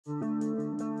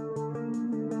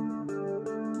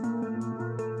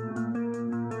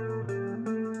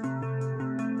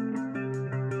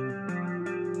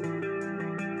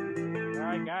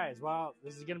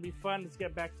This is going to be fun. Let's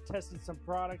get back to testing some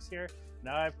products here.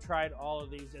 Now I've tried all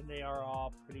of these and they are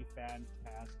all pretty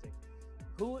fantastic.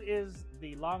 Who is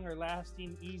the longer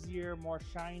lasting, easier, more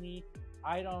shiny?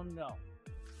 I don't know.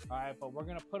 All right, but we're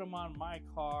going to put them on my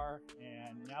car,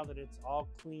 and now that it's all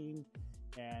cleaned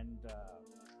and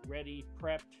ready,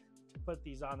 prepped to put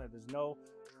these on there, there's no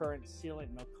current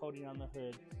sealant, no coating on the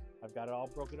hood. I've got it all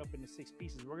broken up into 6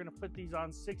 pieces. We're going to put these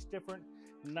on 6 different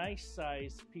nice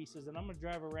sized pieces, and I'm going to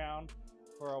drive around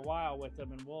for a while with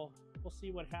them, and we'll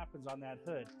see what happens on that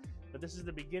hood. But this is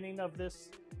the beginning of this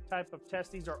type of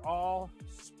test. These are all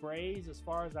sprays as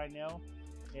far as I know,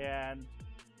 and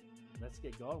let's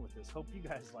get going with this. Hope you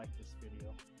guys like this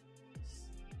video.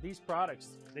 These products,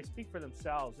 they speak for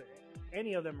themselves.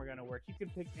 Any of them are going to work. You can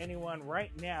pick anyone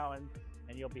right now and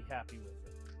you'll be happy with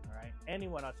it. All right,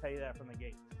 anyone, I'll tell you that from the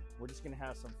gate. We're just going to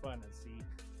have some fun and see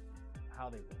how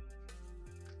they work.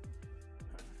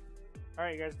 All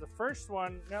right, guys, the first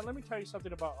one, now let me tell you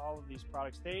something about all of these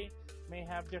products. They may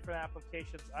have different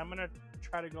applications. I'm going to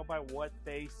try to go by what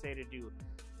they say to do.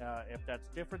 If that's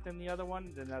different than the other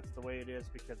one, then that's the way it is,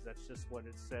 because that's just what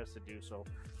it says to do. So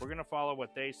we're going to follow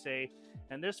what they say.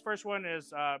 And this first one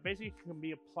is basically can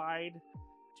be applied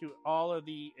to all of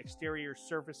the exterior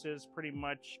surfaces, pretty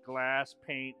much glass,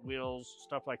 paint, wheels,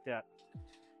 stuff like that.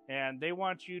 And they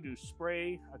want you to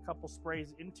spray a couple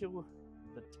sprays into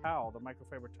the towel, the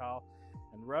microfiber towel,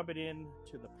 and rub it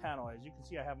into the panel. As you can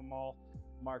see, I have them all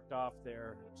marked off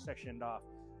there, sectioned off.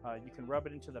 You can rub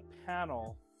it into the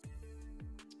panel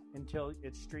until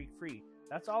it's streak free.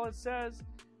 That's all it says.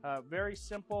 Very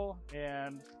simple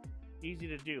and easy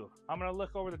to do. I'm gonna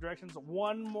look over the directions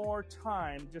one more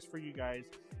time just for you guys.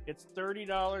 It's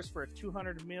 $30 for a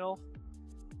 200 ml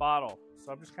bottle.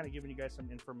 So I'm just kind of giving you guys some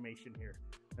information here.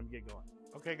 Let me get going.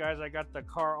 Okay guys, I got the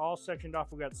car all sectioned off.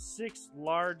 We've got 6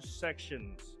 large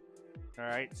sections. All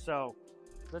right, so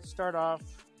let's start off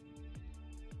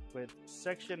with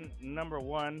section number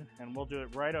 1, and we'll do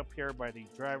it right up here by the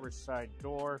driver's side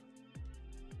door.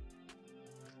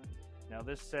 Now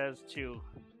this says to,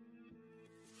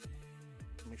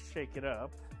 let me shake it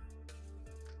up,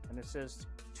 and it says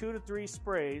 2 to 3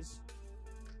 sprays.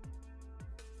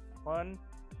 1,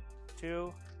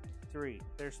 2, 3.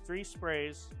 There's 3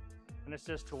 sprays, and it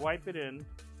says to wipe it in.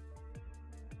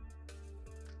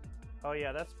 Oh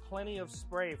yeah, that's plenty of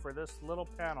spray for this little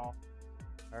panel.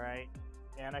 All right,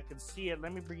 and I can see it.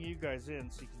 Let me bring you guys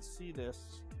in so you can see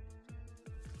this.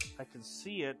 I can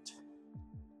see it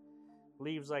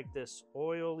leaves like this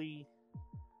oily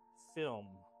film,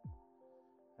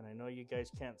 and I know you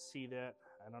guys can't see that.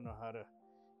 I don't know how to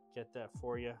get that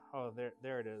for you. Oh,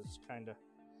 there it is, kind of.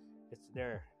 It's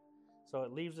there. So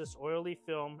it leaves this oily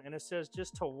film, and it says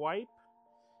just to wipe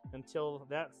until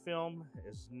that film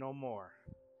is no more.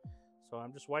 So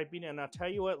I'm just wiping it, and I'll tell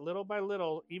you what, little by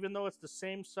little, even though it's the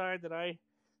same side that I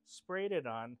sprayed it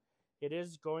on, it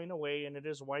is going away and it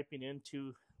is wiping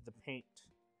into the paint.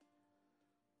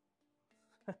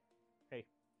 Hey,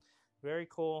 very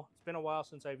cool. It's been a while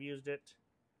since I've used it.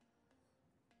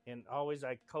 And always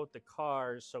I coat the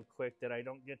cars so quick that I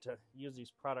don't get to use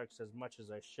these products as much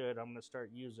as I should. I'm going to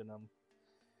start using them.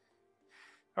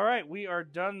 All right, we are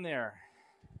done there.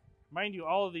 Mind you,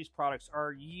 all of these products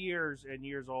are years and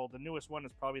years old. The newest one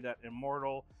is probably that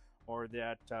Immortal or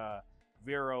that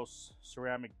Veros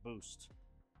Ceramic Boost.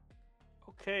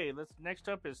 Okay, next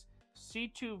up is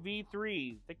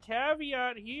C2V3. The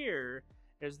caveat here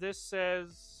is this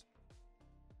says,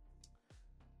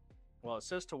 well, it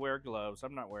says to wear gloves.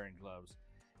 I'm not wearing gloves.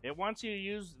 It wants you to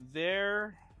use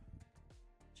their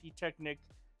G-Technic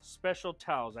special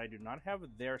towels. I do not have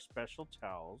their special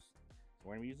towels.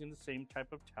 We're going to be using the same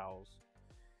type of towels.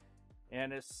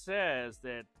 And it says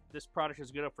that this product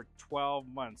is good up for 12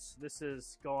 months. This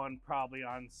is going probably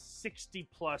on 60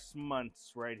 plus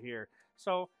months right here.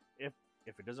 So if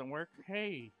it doesn't work,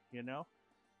 hey, you know,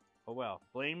 oh well,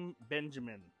 blame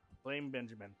Benjamin. Blame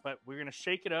Benjamin. But we're going to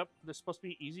shake it up. This is supposed to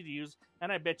be easy to use,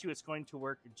 and I bet you it's going to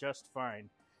work just fine.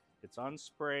 It's on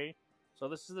spray. So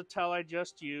this is the towel I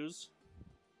just used.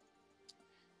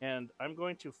 And I'm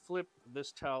going to flip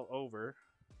this towel over,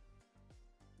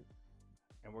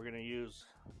 and we're going to use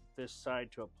this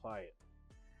side to apply it.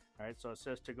 All right, so it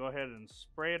says to go ahead and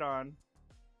spray it on.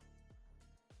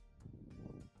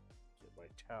 Get my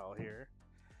towel here.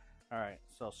 All right,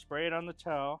 so spray it on the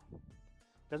towel.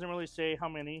 Doesn't really say how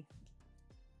many.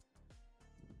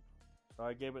 So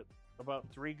I gave it about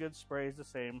 3 good sprays, the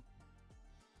same.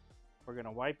 We're going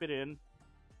to wipe it in.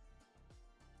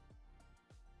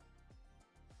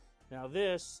 Now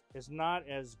this is not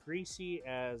as greasy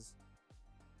as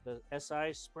the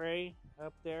SI spray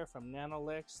up there from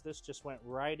Nanolex. This just went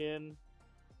right in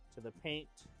to the paint.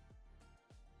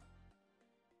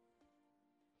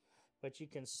 But you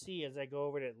can see as I go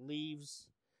over it, it leaves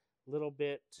a little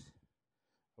bit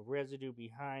of residue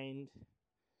behind.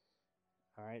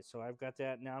 All right, so I've got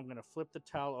that. Now I'm going to flip the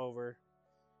towel over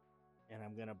and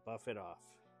I'm going to buff it off.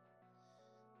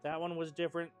 That one was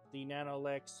different, the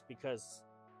Nanolex, because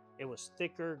it was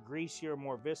thicker, greasier,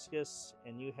 more viscous,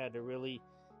 and you had to really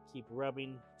keep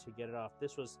rubbing to get it off.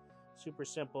 This was super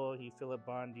simple. You feel it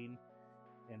bonding,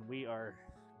 and we are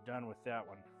done with that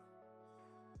one.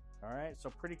 All right, so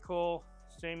pretty cool.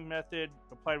 Same method,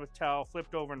 applied with towel,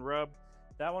 flipped over and rubbed.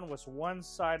 That one was one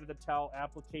side of the towel,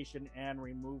 application and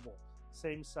removal.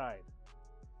 Same side.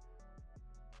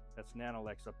 That's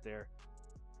Nanolex up there.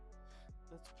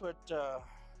 Let's put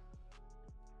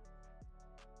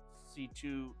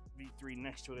C2 V3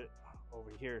 next to it over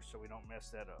here so we don't mess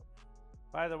that up.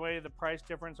 By the way, the price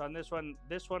difference on this one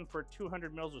for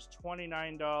 200 mils was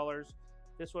 $29.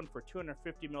 This one for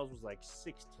 250 mils was like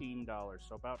 $16.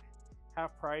 So about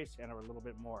half price and a little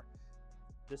bit more.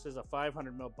 This is a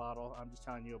 500 ml bottle. I'm just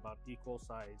telling you about equal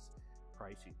size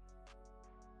pricing.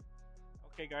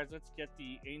 Okay guys, let's get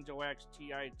the Angel Wax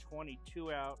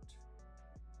TI-22 out.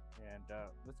 And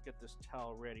let's get this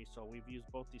towel ready. So we've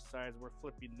used both these sides. We're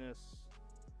flipping this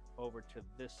over to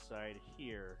this side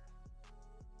here.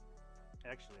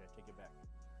 Actually, I take it back.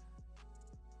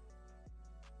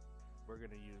 We're going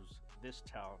to use this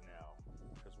towel now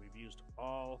because we've used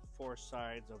all four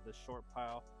sides of this short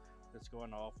pile. Let's go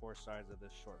on all four sides of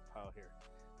this short pile here.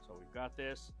 So we've got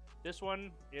this. This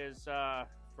one is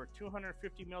for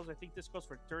 250 mils. I think this goes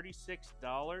for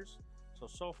 $36.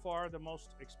 So far the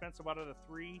most expensive out of the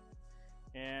three.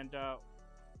 And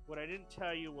what I didn't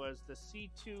tell you was the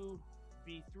C2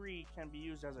 V3 can be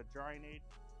used as a drying aid,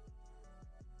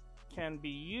 can be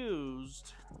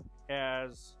used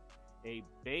as a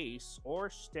base or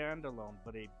standalone,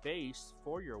 but a base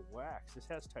for your wax. This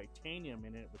has titanium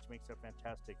in it, which makes a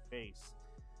fantastic base.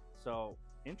 So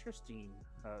interesting,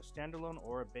 standalone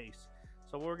or a base.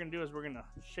 So what we're gonna do is we're gonna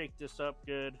shake this up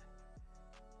good.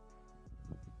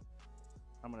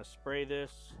 I'm going to spray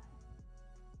this.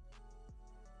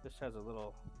 This has a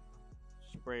little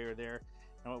sprayer there.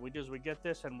 And what we do is we get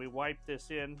this and we wipe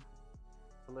this in.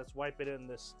 So let's wipe it in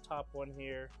this top one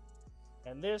here.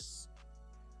 And this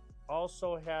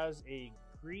also has a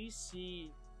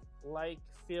greasy like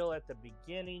feel at the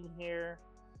beginning here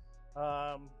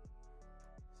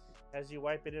as you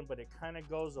wipe it in, but it kind of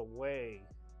goes away.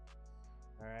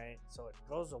 All right, so it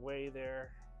goes away there.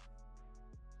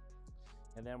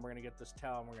 And then we're going to get this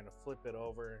towel and we're going to flip it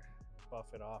over,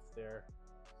 buff it off there.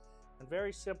 And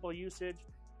very simple usage.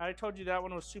 I told you that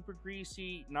one was super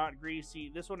greasy, not greasy.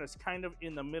 This one is kind of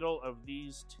in the middle of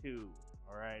these two.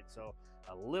 All right, so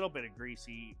a little bit of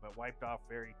greasy, but wiped off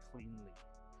very cleanly.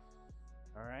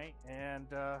 All right, and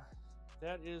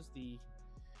that is the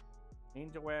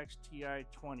Angel Wax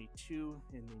TI-22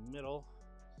 in the middle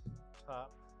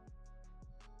top.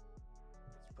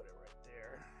 Let's put it right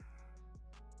there.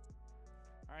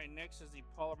 All right, next is the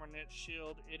Polymer Net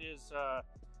Shield. It is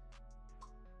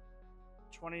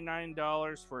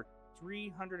 $29 for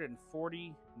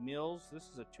 340 mils. This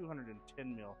is a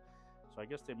 210 mil. So I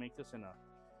guess they make this in a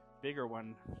bigger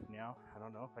one now. I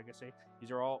don't know if I can say.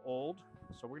 These are all old.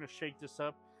 So we're going to shake this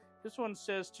up. This one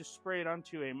says to spray it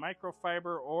onto a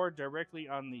microfiber or directly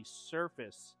on the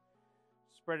surface.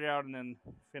 Spread it out and then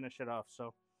finish it off.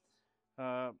 So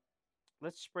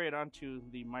let's spray it onto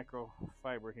the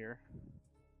microfiber here.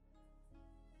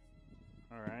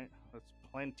 All right, that's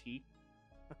plenty.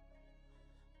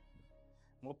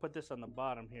 We'll put this on the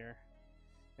bottom here.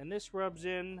 And this rubs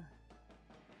in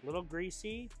a little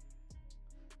greasy.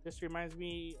 This reminds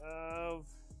me of,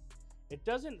 it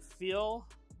doesn't feel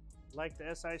like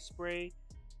the SI spray,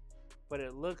 but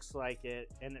it looks like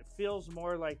it. And it feels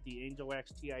more like the Angel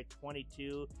Wax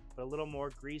TI-22, but a little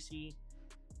more greasy.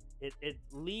 It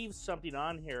leaves something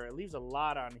on here. It leaves a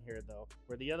lot on here though,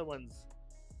 where the other ones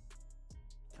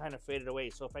kind of faded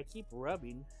away. So if I keep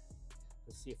rubbing,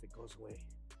 let's see if it goes away.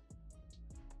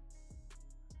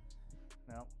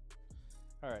 No.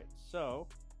 All right, so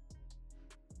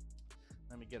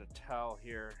let me get a towel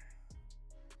here.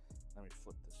 Let me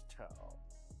flip this towel.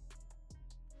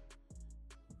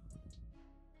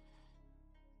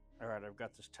 All right, I've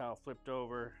got this towel flipped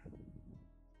over.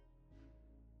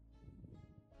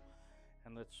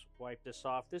 And let's wipe this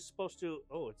off. This is supposed to,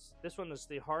 this one is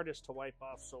the hardest to wipe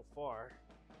off so far.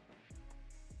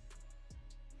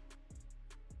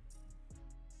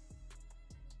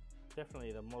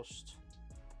 Definitely the most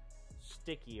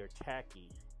sticky or tacky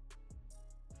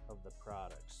of the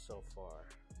products so far.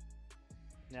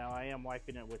 Now I am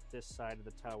wiping it with this side of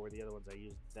the towel, where the other ones I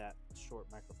used that short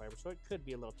microfiber, so it could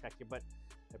be a little tacky, but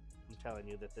I'm telling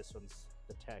you that this one's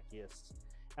the tackiest.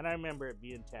 And I remember it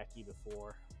being tacky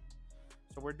before.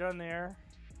 So we're done there.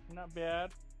 Not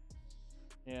bad.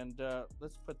 And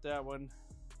let's put that one,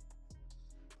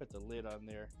 put the lid on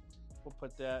there. We'll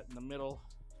put that in the middle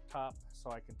top so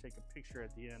I can take a picture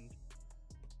at the end.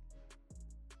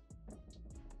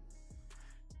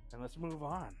 And let's move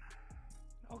on.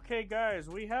 Okay, guys,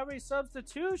 we have a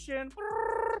substitution.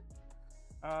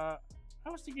 I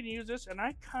was thinking to use this, and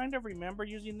I kind of remember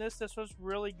using this. This was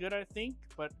really good, I think,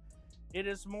 but it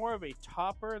is more of a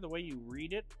topper, the way you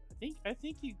read it. I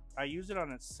think I used it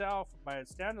on itself by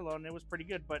its standalone, and it was pretty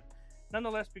good, but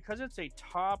nonetheless, because it's a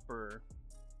topper,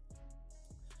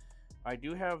 I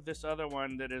do have this other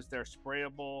one that is their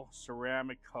sprayable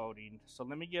ceramic coating. So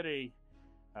let me get a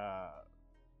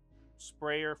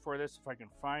sprayer for this if I can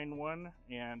find one,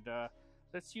 and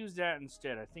let's use that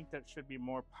instead. I think that should be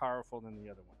more powerful than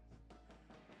the other one.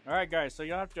 Alright guys, so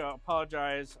you'll have to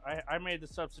apologize. I made the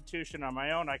substitution on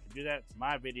my own. I can do that. It's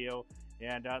my video.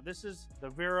 And this is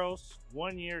the Veros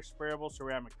 1-year sprayable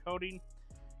ceramic coating.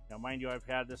 Now mind you, I've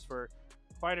had this for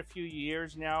quite a few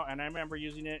years now, and I remember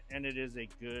using it, and it is a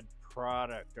good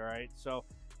product. Alright, so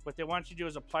what they want you to do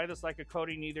is apply this like a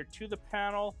coating either to the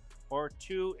panel or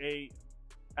to a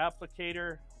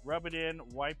applicator. Rub it in,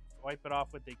 wipe it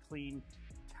off with a clean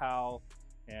towel,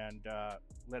 and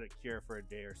let it cure for a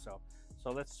day or so. So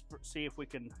let's see if we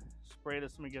can spray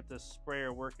this. Let me get this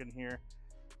sprayer working here.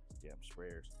 Damn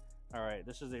sprayers. All right,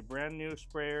 this is a brand new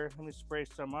sprayer. Let me spray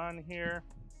some on here.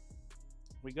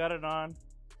 We got it on,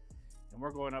 and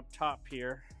we're going up top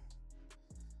here.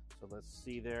 So let's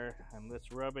see there, and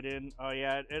let's rub it in. Oh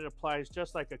yeah, it applies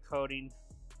just like a coating.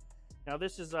 Now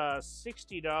this is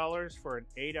 $60 for an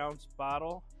 8-ounce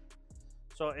bottle.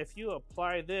 So if you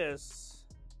apply this,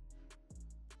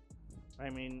 I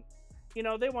mean, you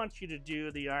know, they want you to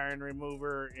do the iron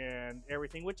remover and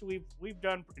everything, which we've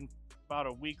done in about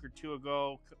a week or two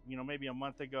ago, you know, maybe a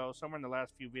month ago, somewhere in the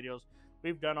last few videos.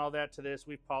 We've done all that to this.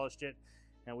 We've polished it,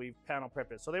 and we've panel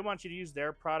prepped it. So they want you to use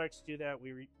their products to do that.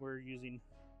 We're using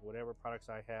whatever products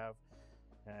I have,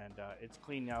 and it's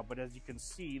clean now. But as you can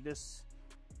see, this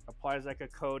applies like a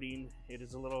coating. It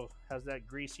is has that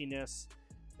greasiness,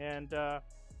 and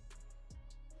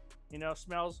you know,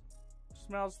 smells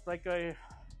like a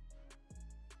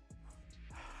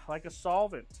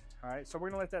solvent. All right, so we're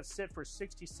gonna let that sit for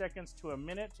 60 seconds to a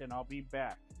minute, and I'll be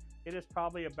back. It is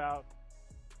probably about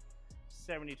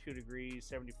 72 degrees,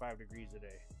 75 degrees a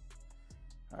day.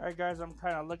 All right, guys, I'm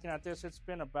kind of looking at this. It's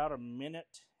been about a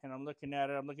minute, and I'm looking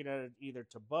at it either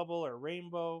to bubble or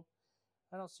rainbow.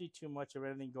 I don't see too much of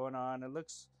anything going on. It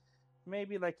looks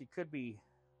maybe like it could be,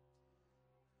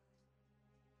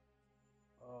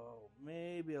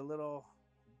 maybe a little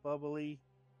bubbly.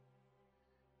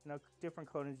 You know, different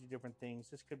coatings do different things.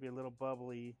 This could be a little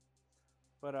bubbly,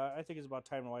 but I think it's about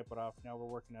time to wipe it off. Now we're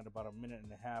working at about a minute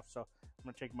and a half, so I'm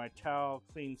going to take my towel,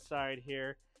 clean side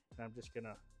here, and I'm just going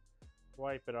to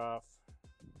wipe it off.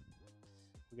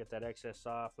 We get that excess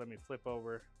off. Let me flip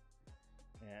over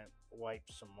and wipe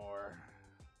some more.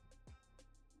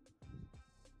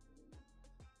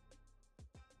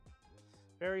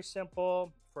 Very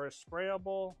simple for a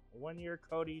sprayable 1-year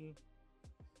coating.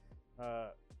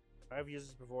 I've used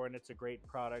this before, and it's a great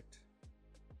product.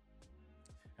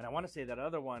 And I want to say that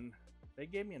other one, they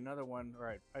gave me another one,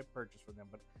 or I purchased from them,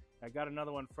 but I got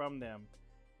another one from them,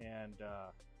 and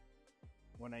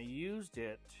when I used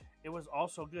it, it was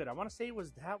also good. I want to say it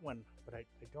was that one, but I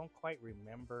don't quite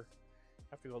remember. I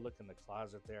have to go look in the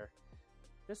closet there.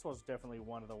 This was definitely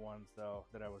one of the ones, though,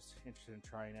 that I was interested in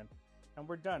trying in. And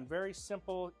we're done. Very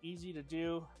simple, easy to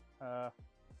do.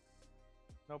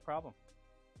 No problem.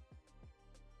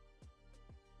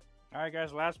 All right,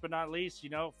 guys, last but not least, you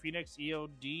know, Phoenix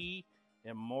EOD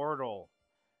Immortal.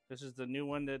 This is the new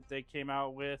one that they came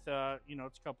out with. You know,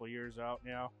 it's a couple years out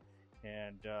now,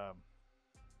 and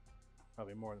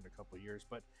probably more than a couple years.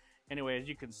 But anyway, as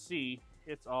you can see,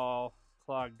 it's all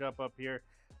clogged up here.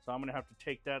 So I'm going to have to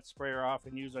take that sprayer off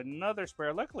and use another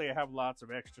sprayer. Luckily, I have lots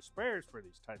of extra sprayers for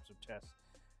these types of tests.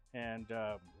 And,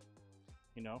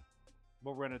 you know,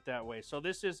 we'll run it that way. So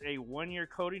this is a 1-year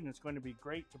coating. It's going to be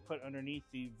great to put underneath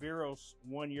the Veros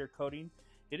 1-year coating.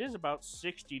 It is about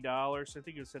 $60. I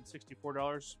think it said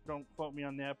 $64. Don't quote me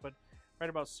on that, but right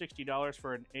about $60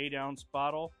 for an 8-ounce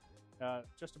bottle.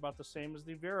 Just about the same as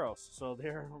the Veros. So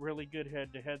they're really good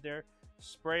head-to-head there.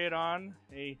 Spray it on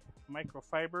a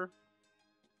microfiber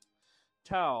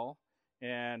towel,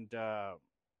 and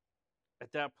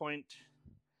at that point,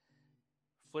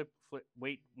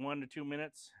 wait 1 to 2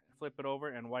 minutes, flip it over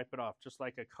and wipe it off, just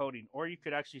like a coating. Or you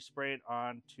could actually spray it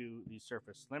onto the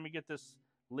surface. Let me get this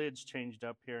lids changed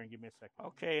up here and give me a second.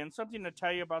 Okay, and something to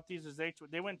tell you about these is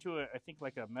they went to I think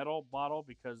like a metal bottle,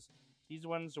 because these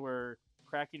ones were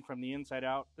cracking from the inside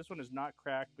out. This one is not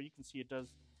cracked, but you can see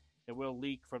it will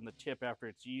leak from the tip after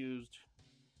it's used.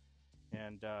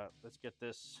 And let's get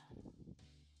this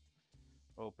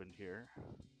opened here.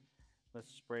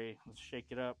 Let's shake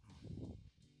it up.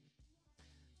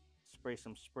 Spray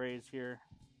some sprays here.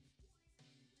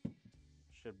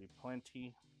 Should be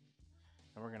plenty.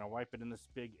 And we're gonna wipe it in this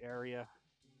big area.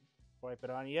 Wipe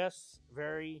it on. Yes,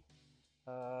 very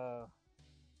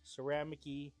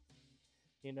ceramic-y.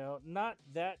 You know, not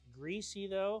that greasy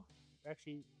though.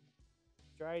 Actually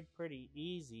dried pretty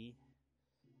easy.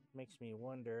 Makes me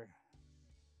wonder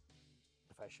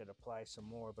if I should apply some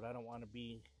more, but I don't want to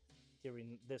be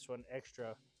giving this one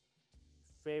extra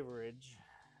favorage.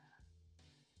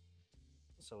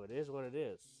 So it is what it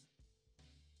is.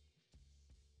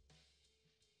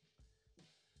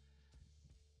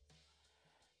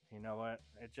 You know what?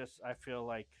 I feel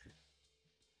like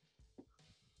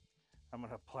I'm going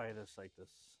to apply this like this.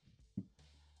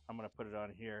 I'm going to put it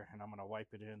on here and I'm going to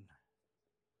wipe it in.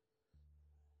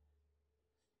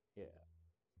 Yeah.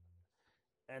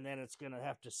 And then it's going to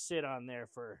have to sit on there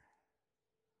for...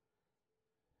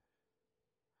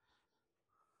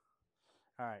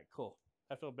 All right, cool.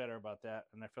 I feel better about that,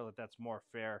 and I feel that that's more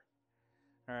fair.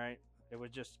 All right, it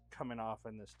was just coming off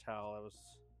in this towel. That was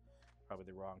probably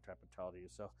the wrong type of towel to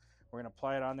use. So we're going to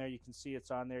apply it on there. You can see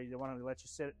it's on there. You want to let you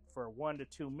sit for 1 to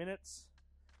 2 minutes,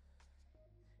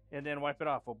 and then wipe it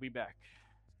off. We'll be back.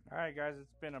 All right, guys,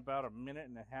 it's been about 1.5 minutes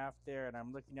there, and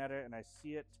I'm looking at it, and I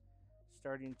see it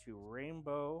starting to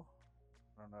rainbow.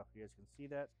 I don't know if you guys can see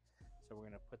that. So we're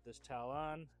going to put this towel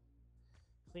on,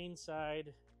 clean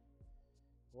side,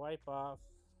 wipe off,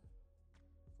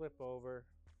 flip over,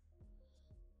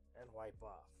 and wipe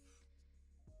off.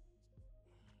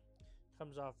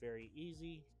 Comes off very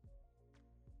easy.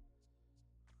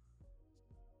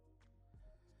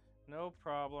 No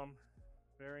problem.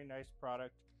 Very nice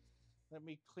product. Let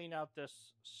me clean out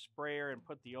this sprayer and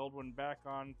put the old one back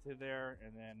onto there,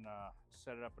 and then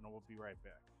set it up, and we'll be right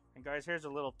back. And guys, here's a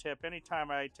little tip.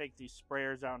 Anytime I take these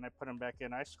sprayers out and I put them back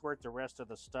in, I squirt the rest of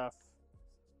the stuff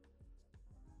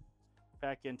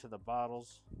back into the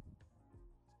bottles.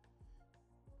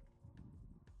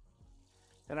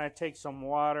 Then I take some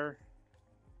water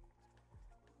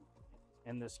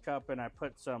in this cup and I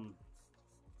put some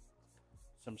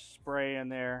spray in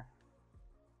there.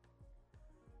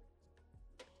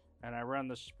 And I run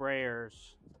the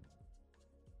sprayers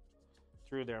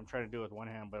through there. I'm trying to do it with one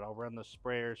hand, but I'll run the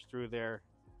sprayers through there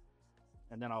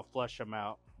and then I'll flush them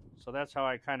out. So that's how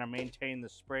I kind of maintain the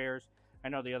sprayers. I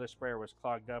know the other sprayer was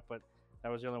clogged up, but that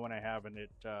was the only one I have, and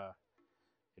it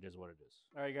is what it is.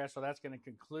 All right, guys, so that's going to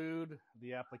conclude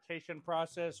the application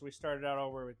process. We started out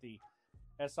over with the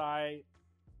SI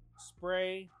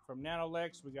spray from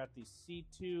Nanolex. We got the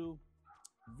C2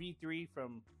 V3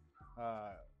 from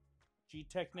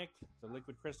G-Technic, the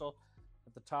liquid crystal.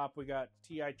 At the top, we got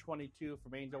TI-22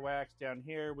 from Angel Wax. Down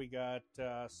here, we got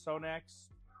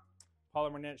Sonax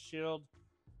Polymer Net Shield.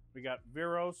 We got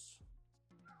Viros.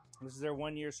 This is their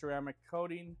 1-year ceramic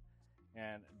coating.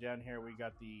 And down here, we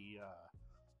got the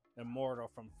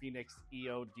Immortal from Phoenix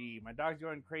EOD. My dog's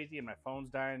going crazy and my phone's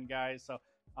dying, guys. So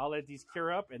I'll let these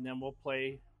cure up, and then we'll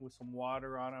play with some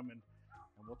water on them, and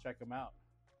we'll check them out.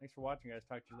 Thanks for watching, guys.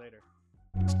 Talk to you later.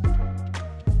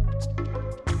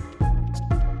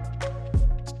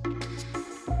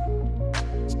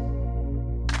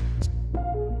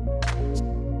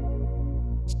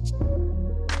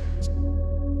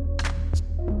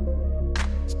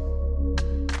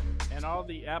 And all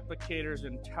the applicators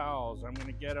and towels, I'm going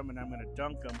to get them and I'm going to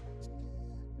dunk them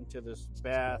into this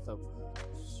bath of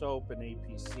soap and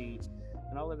APC,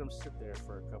 and I'll let them sit there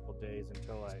for a couple days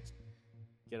until I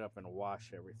get up and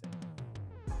wash everything.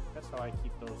 That's how I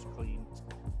keep those clean.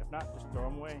 If not, just throw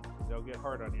them away. They'll get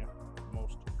hard on you.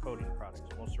 Most coating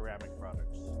products, most ceramic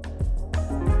products.